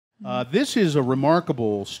This is a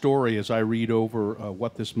remarkable story as I read over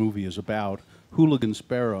what this movie is about. Hooligan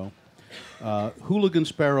Sparrow. Hooligan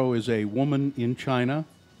Sparrow is a woman in China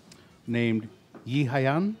named Ye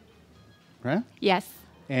Haiyan, right? Yes.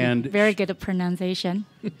 And very good at pronunciation.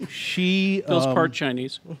 She Bill's part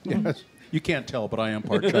Chinese. Yes, you can't tell, but I am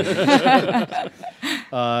part Chinese.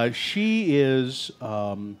 She is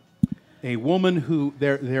a woman who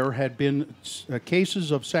there had been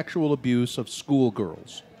cases of sexual abuse of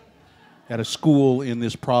schoolgirls at a school in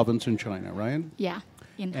this province in China, right? Yeah,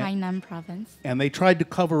 in Hainan province. And they tried to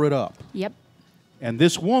cover it up. Yep. And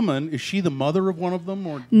this woman, is she the mother of one of them,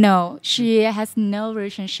 or no? She has no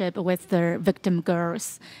relationship with the victim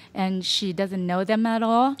girls, and she doesn't know them at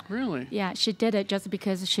all. Really? Yeah, she did it just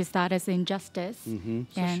because she thought it's injustice. Mm-hmm.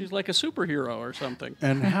 So she's like a superhero or something.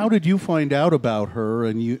 And how did you find out about her?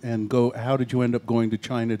 How did you end up going to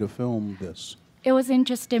China to film this? It was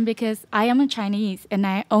interesting because I am a Chinese, and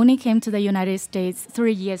I only came to the United States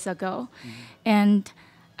 3 years ago, and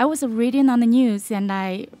I was reading on the news, and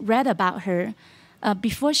I read about her.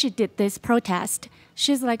 Before she did this protest,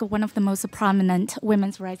 she's like one of the most prominent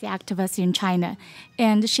women's rights activists in China.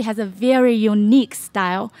 And she has a very unique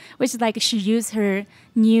style, which is like she used her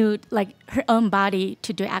nude, like her own body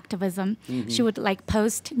to do activism. Mm-hmm. She would like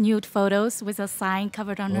post nude photos with a sign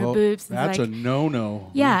covered on her boobs. That's like, a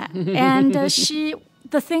no-no. Yeah, and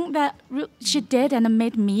the thing that she did and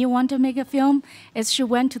made me want to make a film is she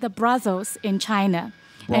went to the brothels in China.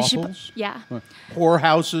 Brothels? Yeah. Poor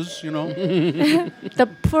houses, you know. The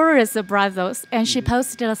poorest brothels. And she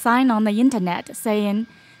posted a sign on the internet saying,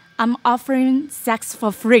 I'm offering sex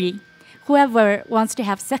for free. Whoever wants to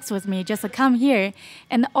have sex with me, just come here.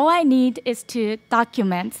 And all I need is to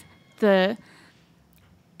document the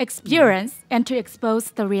experience and to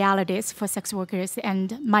expose the realities for sex workers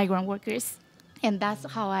and migrant workers. And that's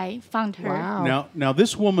how I found her. Wow. Now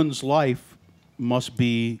this woman's life must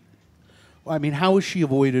be... I mean, how has she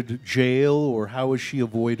avoided jail, or how has she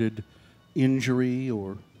avoided injury,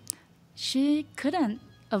 or? She couldn't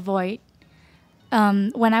avoid.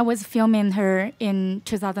 When I was filming her in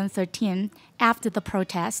 2013, after the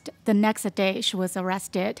protest, the next day she was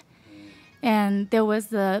arrested. And there was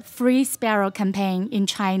the Free Sparrow campaign in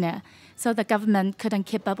China, so the government couldn't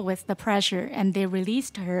keep up with the pressure, and they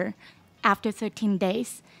released her after 13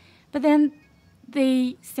 days. But then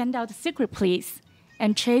they sent out secret police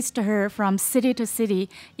and chased her from city to city,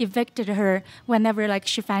 evicted her whenever like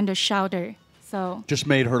she found a shelter. So just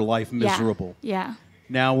made her life miserable. Yeah.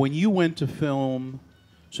 Now, when you went to film,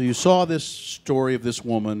 so you saw this story of this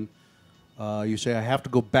woman. You say, I have to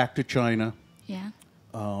go back to China. Yeah.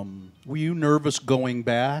 Were you nervous going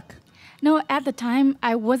back? No, at the time,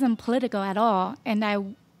 I wasn't political at all, and I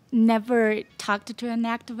never talked to an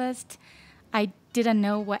activist. I didn't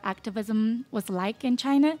know what activism was like in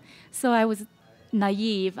China, so I was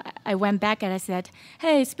naive. I went back and I said,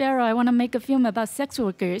 hey, Sparrow, I want to make a film about sex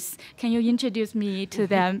workers. Can you introduce me to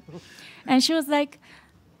them? And she was like,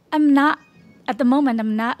 at the moment,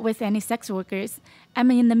 I'm not with any sex workers.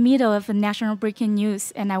 I'm in the middle of a national breaking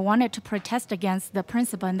news, and I wanted to protest against the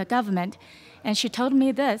principal and the government. And she told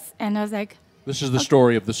me this, and I was like, this is the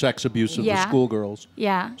story of the sex abuse of the schoolgirls.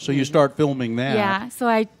 Yeah. So you start filming that. Yeah.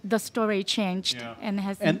 So the story changed, and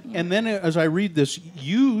has. And then as I read this,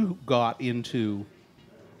 you got into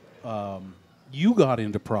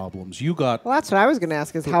problems. Well, that's what I was going to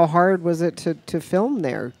ask: is how hard was it to film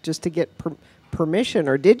there, just to get permission,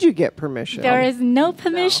 or did you get permission? There is no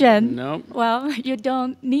permission. No. Well, you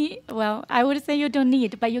don't need. Well, I would say you don't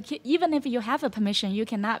need, but even if you have a permission, you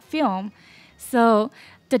cannot film. So.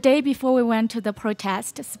 The day before we went to the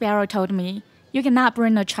protest, Sparrow told me, you cannot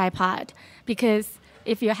bring a tripod because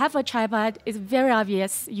if you have a tripod, it's very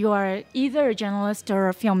obvious you are either a journalist or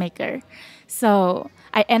a filmmaker. So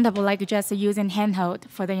I end up like just using handheld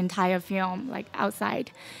for the entire film, like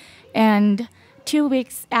outside. And 2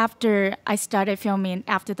 weeks after I started filming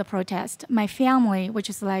after the protest, my family, which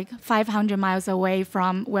is like 500 miles away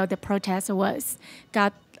from where the protest was,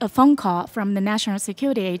 got a phone call from the national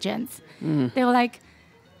security agents. They were like,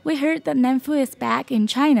 we heard that Nanfu is back in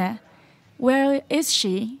China. Where is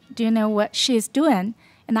she? Do you know what she's doing?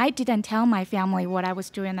 And I didn't tell my family what I was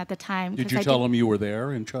doing at the time. Did you tell them you were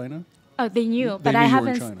there in China? Oh, they knew, but I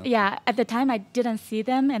haven't. Yeah, at the time I didn't see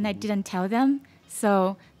them and I didn't tell them.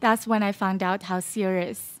 So that's when I found out how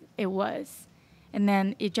serious it was, and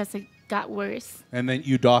then it just got worse. And then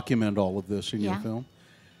you document all of this in your film.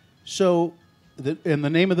 So, and the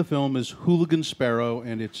name of the film is Hooligan Sparrow,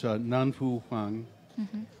 and it's Nanfu Wang.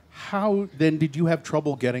 Mm-hmm. How then did you have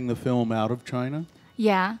trouble getting the film out of China?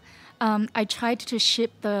 Yeah. I tried to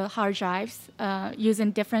ship the hard drives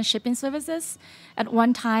using different shipping services. At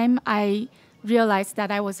one time, I realized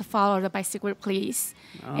that I was followed by secret police.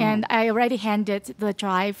 And I already handed the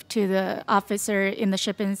drive to the officer in the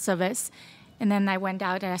shipping service. And then I went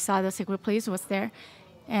out and I saw the secret police was there.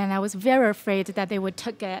 And I was very afraid that they would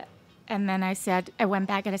take it. And then I went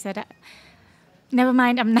back and I said, never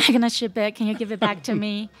mind, I'm not going to ship it. Can you give it back to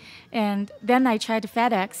me? And then I tried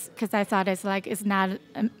FedEx because I thought it's not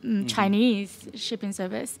a Chinese shipping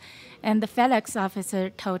service. And the FedEx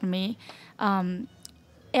officer told me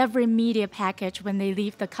every media package, when they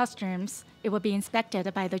leave the customs, it will be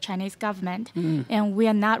inspected by the Chinese government. And we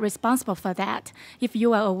are not responsible for that. If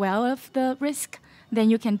you are aware of the risk, then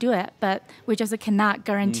you can do it. But we just cannot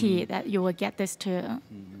guarantee that you will get this to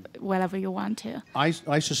wherever you want to.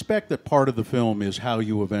 I suspect that part of the film is how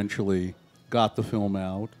you eventually got the film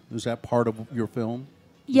out. Is that part of your film?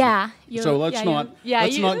 Yeah. So let's not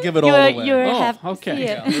give it all away. You have okay. see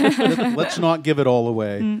it. Let's not give it all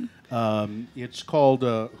away. It's called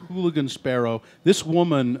Hooligan Sparrow. This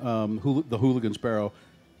woman, the Hooligan Sparrow,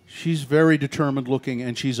 she's very determined looking,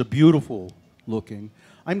 and she's a beautiful looking.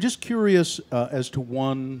 I'm just curious as to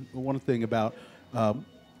one thing about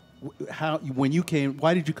how when you came.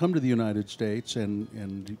 Why did you come to the United States,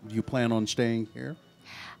 and do you plan on staying here?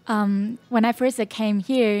 When I first came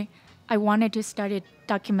here, I wanted to study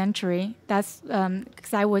documentary. That's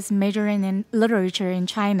because I was majoring in literature in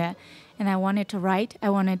China, and I wanted to write. I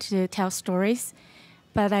wanted to tell stories,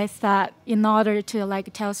 but I thought in order to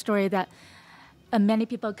tell a story that many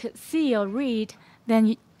people could see or read,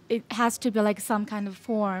 then it has to be some kind of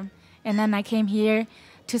form. And then I came here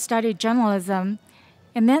to study journalism,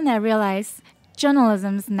 and then I realized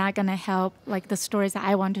journalism is not going to help the stories that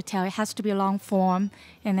I want to tell. It has to be long form.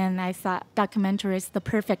 And then I thought documentary is the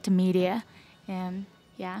perfect media. And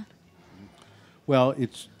yeah. Well,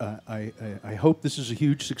 it's I hope this is a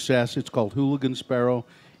huge success. It's called Hooligan Sparrow.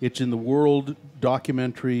 It's in the World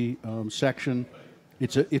Documentary section.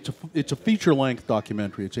 It's a feature-length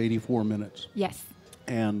documentary. It's 84 minutes. Yes.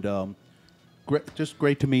 And just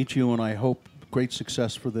great to meet you, and I hope great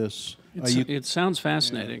success for this. It sounds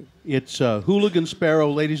fascinating. It's Hooligan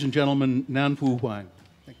Sparrow, ladies and gentlemen, Nanfu Wang.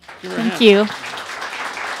 Thank you.